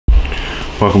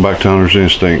Welcome back to Hunter's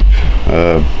Instinct.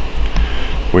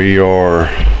 We are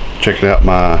checking out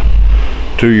my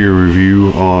 2-year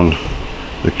review on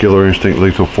the Killer Instinct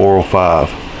Lethal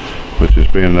 405, which has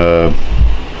been a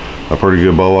pretty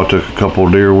good bow. I took a couple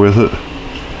of deer with it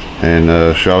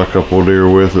and shot a couple of deer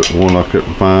with it. One I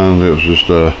couldn't find. It was just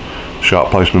a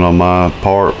shot placement on my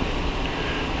part.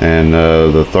 And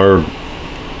the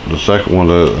second one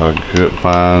that I couldn't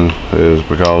find is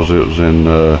because it was in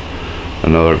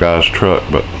another guy's truck.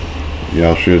 But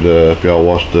y'all should, if y'all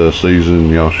watched the season,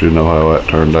 y'all should know how that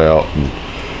turned out and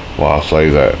why I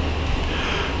say that.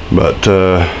 But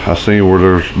I seen where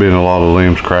there's been a lot of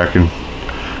limbs cracking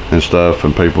and stuff,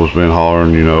 and people's been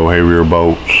hollering, you know, heavier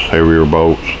boats,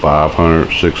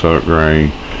 500, 600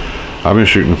 grain. I've been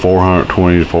shooting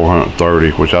 420 to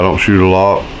 430, which I don't shoot a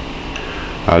lot.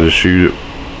 I just shoot it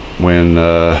when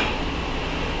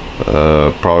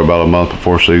probably about a month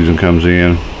before season comes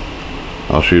in.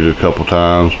 I'll shoot it a couple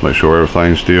times, make sure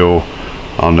everything's still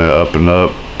on the up and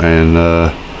up, and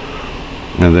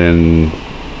then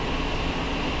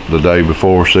the day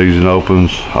before season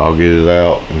opens, I'll get it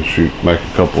out and make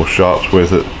a couple of shots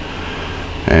with it,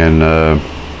 and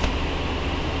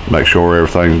make sure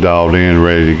everything's dialed in,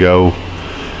 ready to go.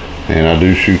 And I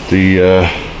do shoot the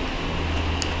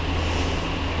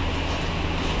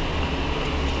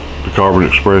Carbon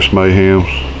Express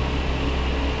Mayhems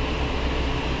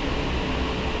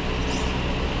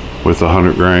with a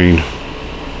 100 grain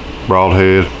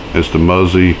broadhead. It's the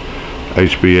Muzzy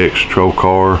HBX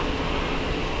Trocar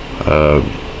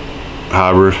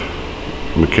hybrid,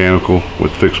 mechanical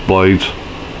with fixed blades.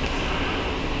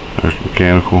 There's the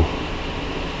mechanical,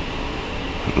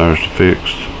 and there's the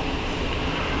fixed.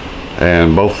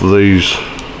 And both of these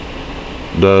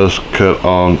does cut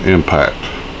on impact,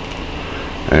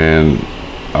 and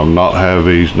I'm not have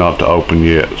these not to open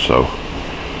yet, so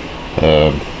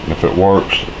if it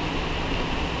works,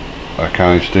 I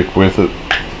kind of stick with it.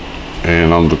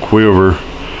 And on the quiver,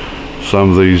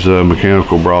 some of these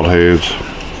mechanical broadheads,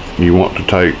 you want to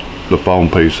take the foam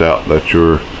piece out that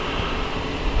your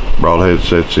broadhead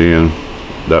sets in.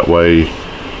 That way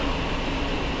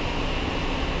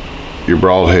your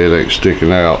broadhead ain't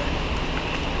sticking out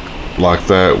like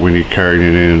that when you're carrying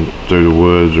it in through the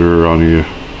woods or on your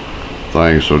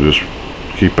thing. So just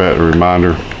keep that a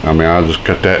reminder. I mean, I just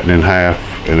cut that in half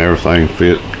and everything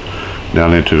fit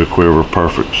down into the quiver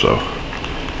perfect. So,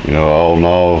 you know, all in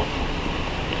all,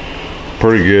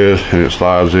 pretty good, and it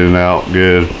slides in and out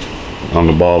good on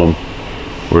the bottom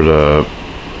where the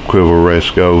quiver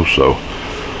rest goes. So,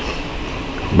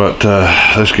 but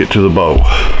let's get to the bow.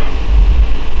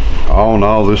 All in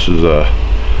all, this is a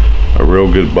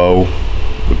real good bow.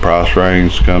 The price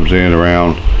range comes in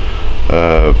around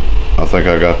I think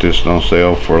I got this on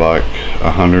sale for like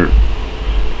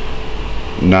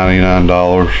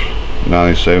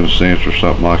 $199.97 or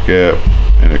something like that,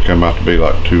 and it come out to be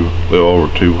like a little over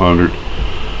 200.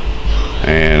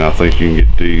 And I think you can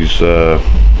get these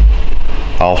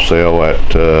off sale at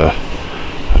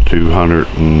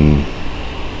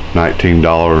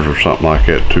 $219 or something like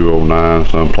that, 209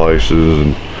 some places,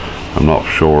 and I'm not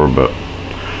sure. But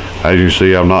as you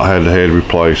see, I've not had the head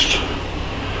replaced,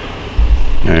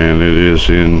 and it is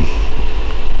in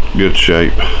good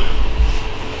shape.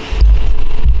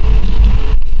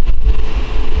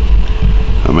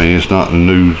 I mean, it's not in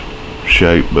new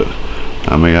shape, but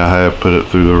I mean, I have put it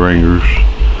through the ringers,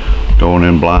 going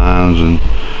in blinds and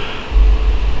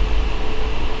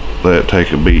let it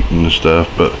take a beating and stuff.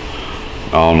 But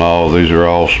all in all, these are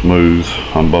all smooth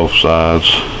on both sides.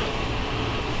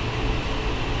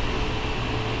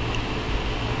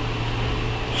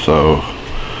 So,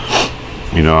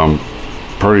 you know, I'm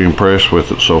pretty impressed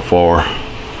with it so far.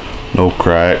 No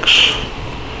cracks,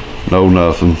 no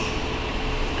nothing.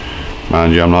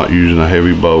 Mind you, I'm not using a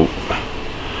heavy boat.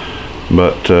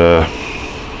 But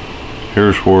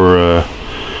here's where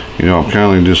you know, I'm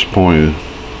kind of disappointed.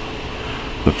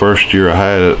 The first year I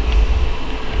had it,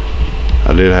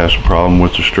 I did have some problem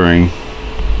with the string,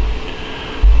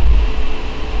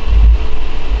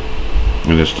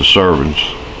 and it's the servings.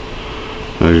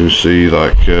 As you see,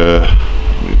 like let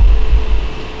me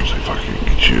see if I can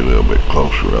get you a little bit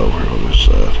closer over here on this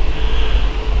side.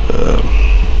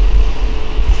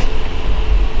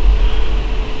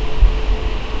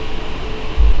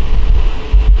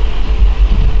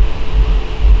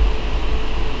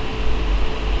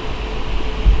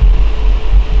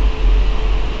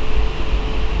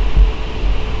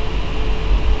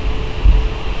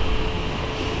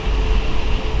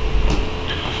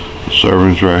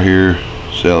 Servings right here,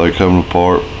 see how they come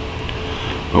apart,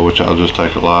 which I'll just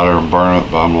take a lighter and burn it,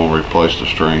 but I'm going to replace the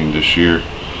string this year.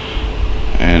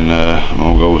 And and I'm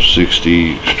gonna go with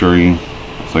 60 Extreme.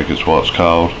 I think it's what it's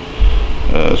called.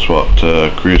 It's what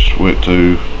Chris went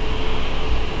to,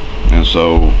 and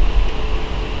so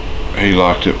he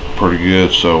liked it pretty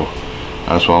good, so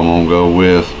that's what I'm gonna go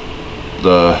with.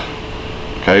 The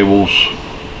cables,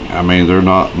 I mean, they're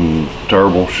not in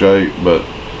terrible shape, but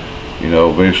you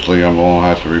know, eventually I'm gonna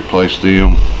have to replace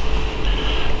them,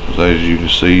 because as you can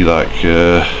see, like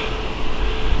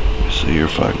let's see here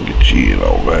if I can get you in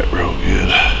all that real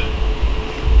good.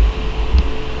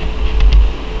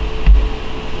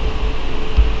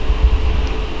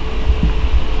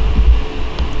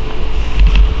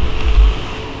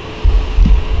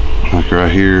 Like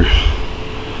right here,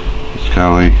 it's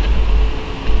kind of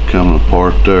coming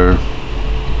apart there.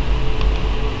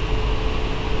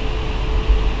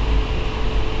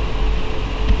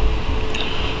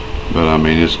 But I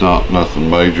mean, it's not nothing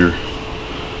major.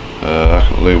 I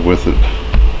can live with it.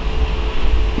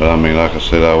 But I mean, like I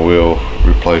said, I will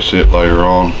replace it later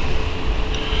on.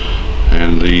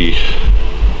 And the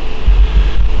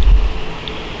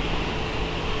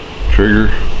trigger,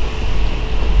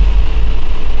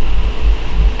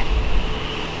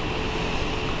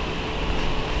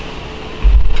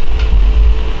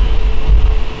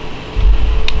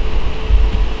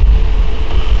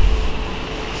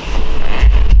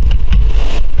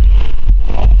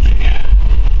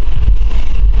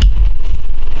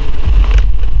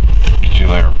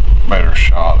 better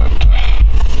shot at the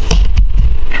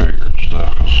trigger and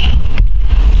stuff.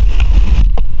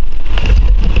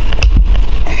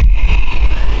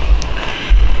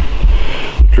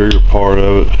 The trigger part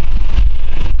of it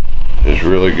is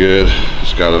really good.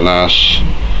 It's got a nice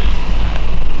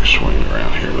swing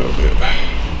around here a little bit.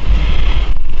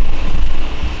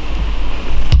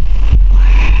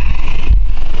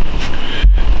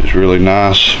 It's really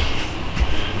nice.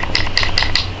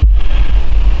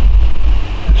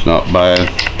 It's not bad,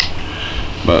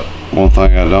 but one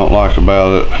thing I don't like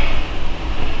about it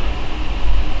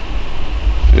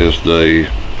is the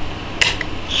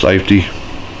safety.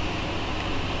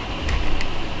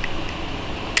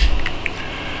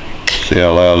 See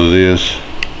how loud it is?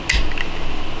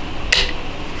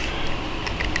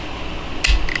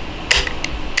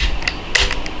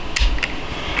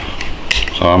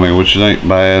 So I mean, which ain't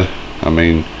bad. I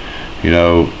mean, you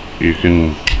know, you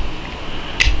can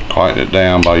quieten it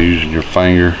down by using your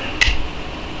finger,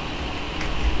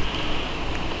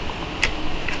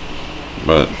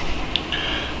 but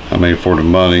I mean, for the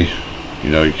money, you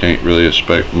know, you can't really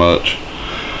expect much.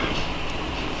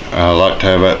 I like to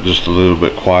have that just a little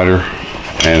bit quieter,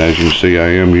 and as you can see, I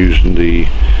am using the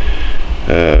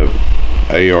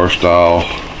AR style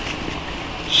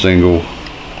single.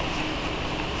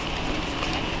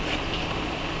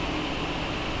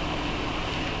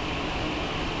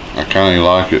 I kind of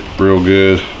like it real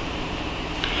good.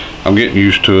 I'm getting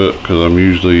used to it because I'm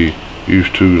usually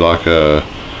used to like a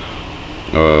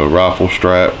rifle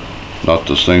strap, not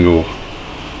the single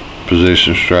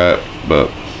position strap, but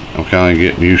I'm kind of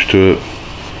getting used to it.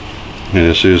 And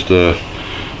this is the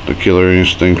Killer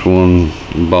Instinct one,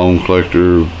 Bone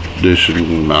Collector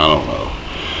edition, I don't know.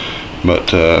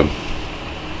 But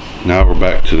now we're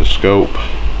back to the scope,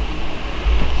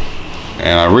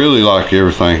 and I really like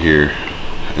everything here.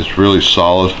 It's really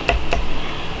solid.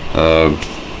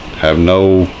 Have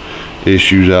no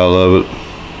issues out of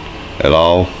it at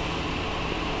all.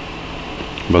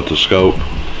 But the scope,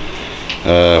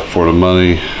 for the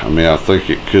money, I mean, I think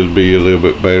it could be a little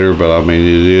bit better, but I mean,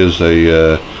 it is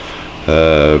a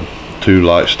 2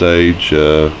 light stage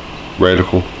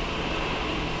reticle.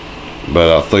 But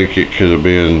I think it could have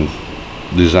been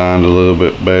designed a little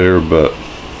bit better. But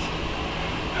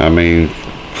I mean,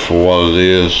 for what it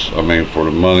is, I mean, for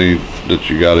the money that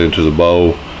you got into the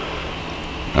bow,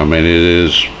 I mean, it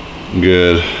is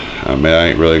good. I mean, I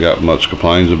ain't really got much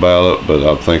complaints about it, but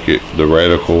I think the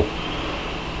reticle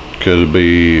could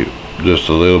be just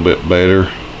a little bit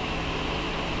better,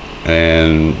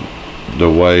 and the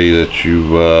way that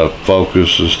you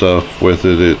focus and stuff with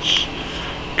it,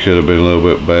 could have been a little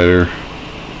bit better.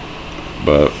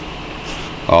 But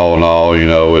all in all, you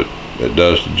know, it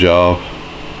does the job.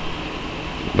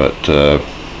 But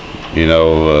you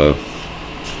know,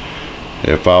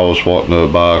 if I was wanting to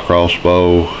buy a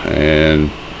crossbow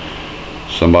and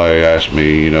somebody asked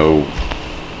me, you know,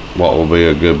 what would be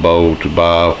a good bow to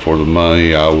buy for the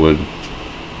money, I would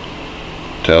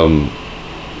tell them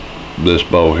this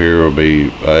bow here will be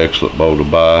an excellent bow to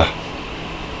buy.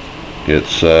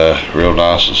 It's real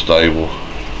nice and stable.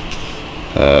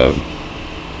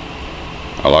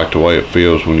 I like the way it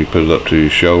feels when you put it up to your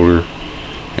shoulder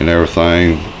and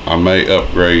everything. I may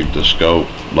upgrade the scope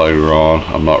later on.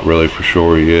 I'm not really for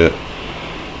sure yet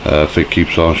if it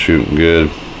keeps on shooting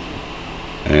good.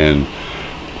 And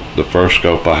the first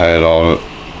scope I had on it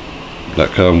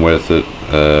that come with it,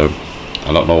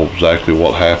 I don't know exactly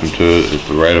what happened to it, if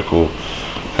the reticle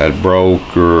had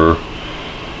broke or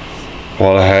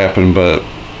what happened, but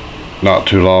not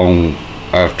too long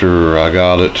after I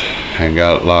got it and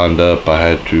got it lined up, I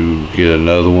had to get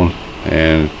another one.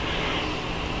 And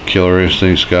Killer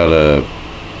Instinct's got a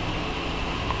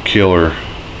killer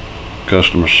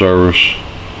customer service,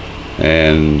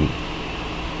 and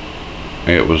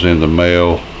it was in the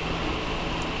mail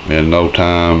in no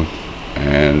time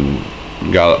and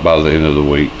got it by the end of the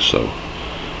week. So,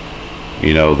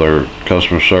 you know, their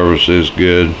customer service is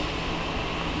good,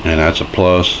 and that's a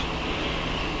plus.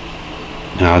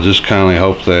 And I just kindly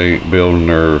hope they ain't building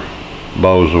their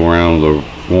bows around the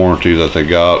warranty that they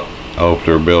got. I hope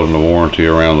they're building the warranty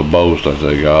around the bows that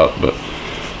they got, but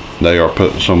they are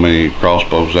putting so many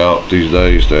crossbows out these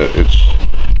days that it's,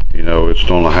 you know, it's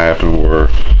going to happen where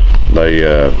they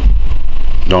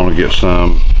don't get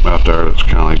some out there that's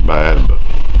kind of like bad. But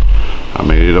I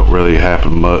mean, it don't really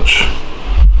happen much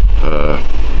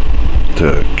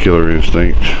to Killer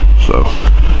Instinct. So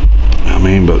I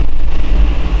mean, but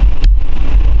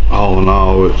all in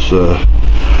all, it's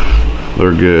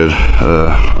they're good.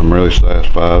 I'm really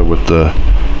satisfied with the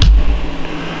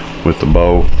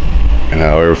bow and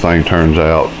how everything turns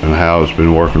out and how it's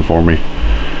been working for me.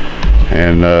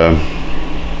 And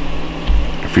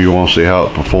if you want to see how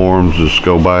it performs, just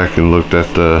go back and look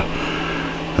at the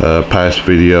past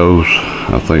videos.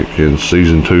 I think in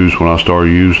season 2 is when I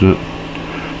started using it,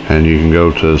 and you can go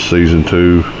to season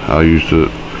 2. I used it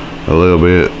a little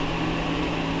bit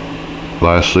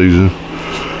last season.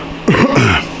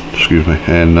 Excuse me.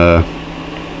 And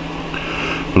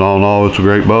but all in all, it's a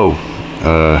great bow.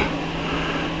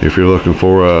 If you're looking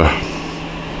for a,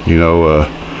 you know,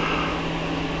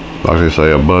 like they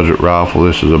say, a budget rifle,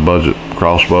 this is a budget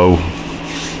crossbow,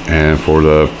 and for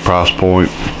the price point,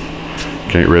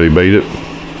 can't really beat it.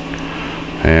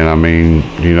 And I mean,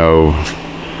 you know,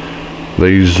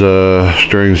 these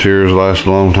strings here last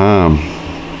a long time,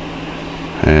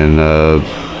 and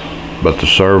but the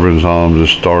servings on them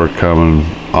just started coming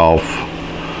off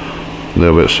a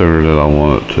little bit sooner than I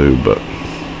wanted to. But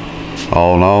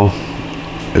all in all,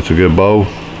 it's a good bow,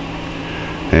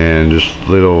 and just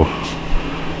little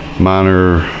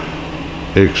minor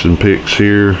icks and picks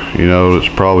here, you know, it's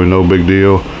probably no big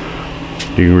deal.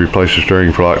 You can replace the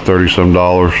string for like $30 some.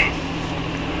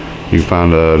 You can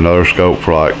find another scope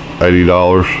for like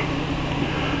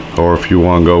 $80, or if you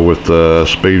want to go with the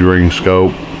speed ring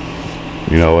scope,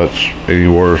 you know, it's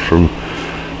anywhere from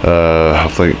I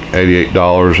think $88,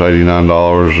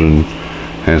 $89,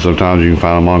 and sometimes you can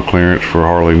find them on clearance for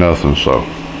hardly nothing. So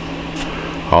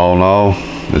all in all,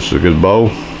 this is a good bow.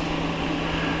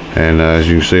 And as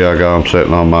you can see, I got them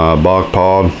sitting on my bog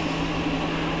pod,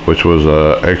 which was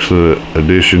an excellent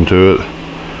addition to it.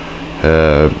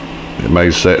 It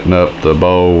made setting up the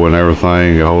bow and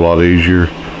everything a whole lot easier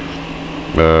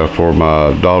for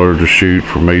my daughter to shoot,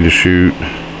 for me to shoot,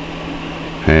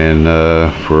 and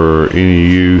for any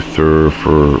youth or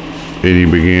for any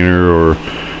beginner, or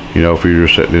you know, if you're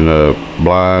just sitting in a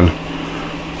blind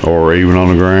or even on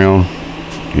the ground.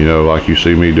 You know, like you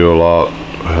see me do a lot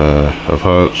of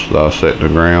hunts that I set in the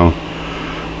ground,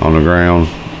 on the ground.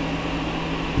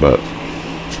 But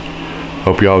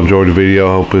hope y'all enjoyed the video.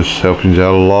 Hope it's helping you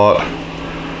out a lot.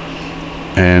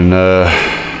 And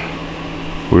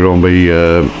we're gonna be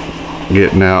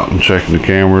getting out and checking the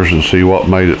cameras and see what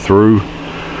made it through.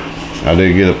 I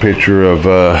did get a picture of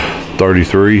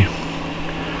 33.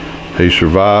 He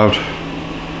survived,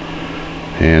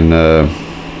 and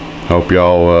hope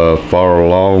y'all follow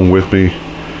along with me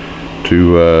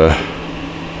to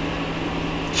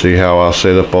see how I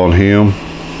set up on him.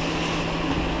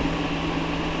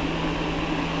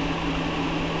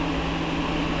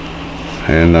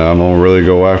 And I'm gonna really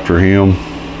go after him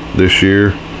this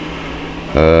year.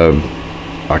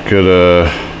 I could have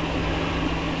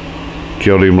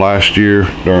killed him last year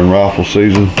during rifle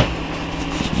season,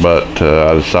 but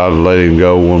I decided to let him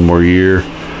go one more year.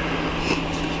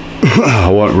 I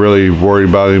wasn't really worried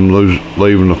about him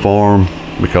leaving the farm,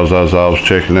 because as I was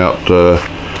checking out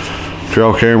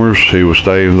trail cameras, he was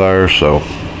staying there. So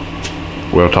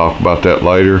we'll talk about that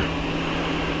later.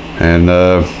 And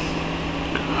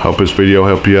hope this video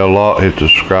helped you out a lot. Hit the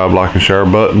subscribe, like, and share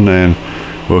button, and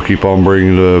we'll keep on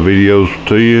bringing the videos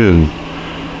to you, and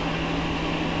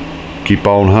keep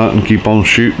on hunting, keep on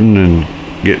shooting, and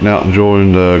getting out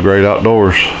enjoying the great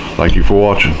outdoors. Thank you for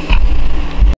watching.